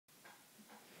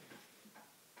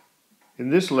In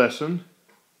this lesson,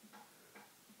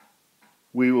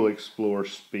 we will explore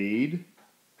speed,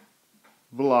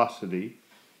 velocity,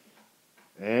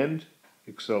 and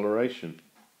acceleration.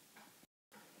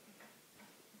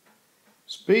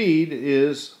 Speed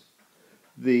is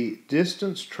the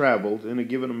distance traveled in a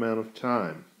given amount of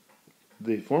time.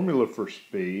 The formula for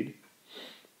speed,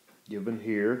 given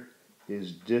here,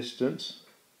 is distance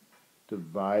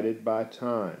divided by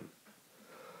time.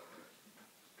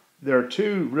 There are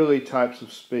two really types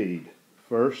of speed.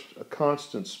 First, a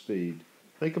constant speed.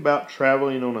 Think about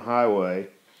traveling on a highway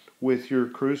with your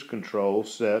cruise control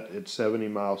set at 70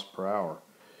 miles per hour.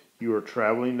 You are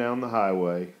traveling down the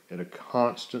highway at a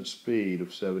constant speed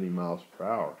of 70 miles per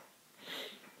hour.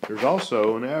 There's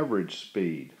also an average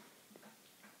speed.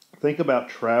 Think about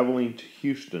traveling to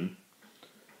Houston,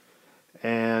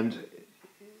 and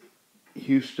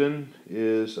Houston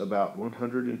is about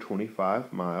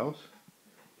 125 miles,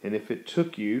 and if it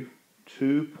took you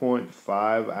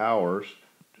 2.5 hours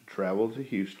to travel to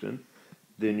Houston,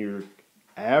 then your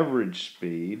average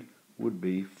speed would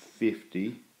be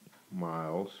 50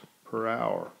 miles per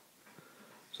hour.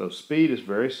 So speed is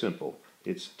very simple.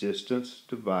 It's distance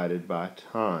divided by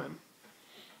time.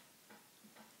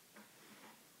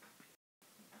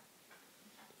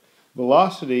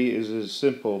 Velocity is as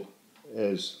simple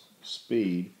as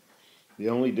speed. The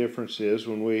only difference is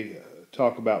when we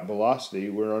talk about velocity,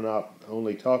 we're not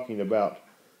only talking about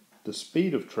the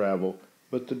speed of travel,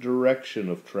 but the direction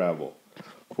of travel.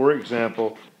 For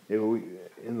example, when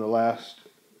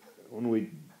we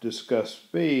discussed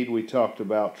speed, we talked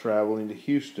about traveling to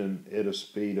Houston at a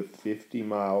speed of 50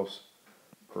 miles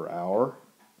per hour.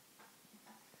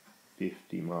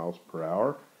 50 miles per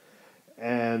hour.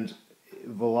 And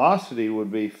velocity would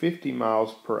be 50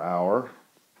 miles per hour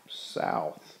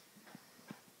south.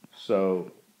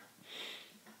 So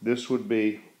this would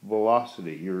be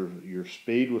velocity. Your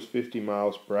speed was 50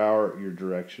 miles per hour, your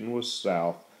direction was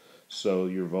south, so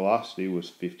your velocity was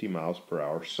 50 miles per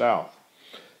hour south.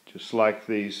 Just like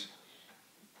these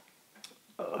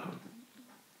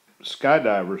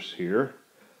skydivers here,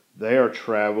 they are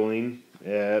traveling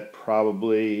at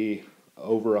probably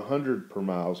over 100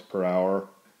 miles per hour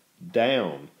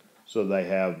down, so they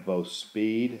have both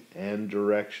speed and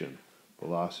direction.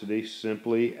 Velocity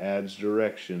simply adds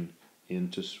direction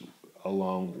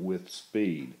along with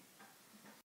speed.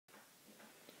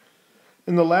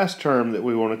 And the last term that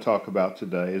we want to talk about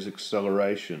today is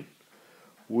acceleration.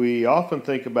 We often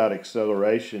think about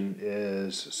acceleration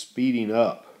as speeding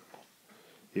up.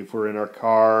 If we're in our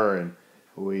car and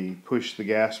we push the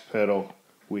gas pedal,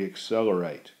 we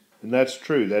accelerate. And that's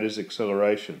true, that is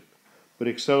acceleration. But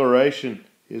acceleration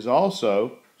is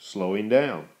also slowing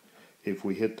down. If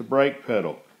we hit the brake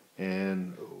pedal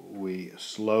and we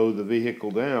slow the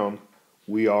vehicle down,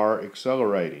 we are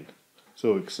accelerating.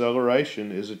 So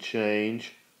acceleration is a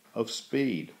change of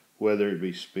speed, whether it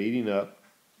be speeding up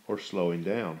or slowing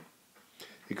down.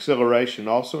 Acceleration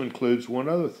also includes one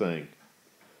other thing,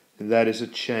 and that is a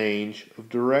change of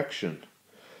direction.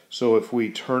 So if we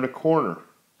turn a corner,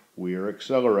 we are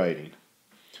accelerating.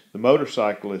 The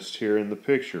motorcyclist here in the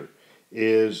picture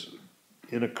is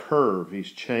in a curve.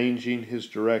 He's changing his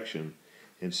direction,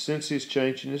 and since he's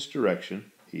changing his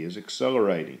direction, he is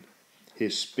accelerating.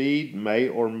 His speed may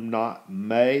or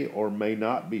may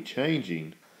not be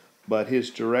changing, but his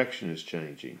direction is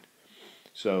changing.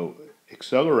 So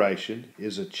acceleration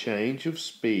is a change of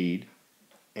speed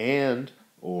and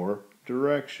or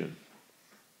direction.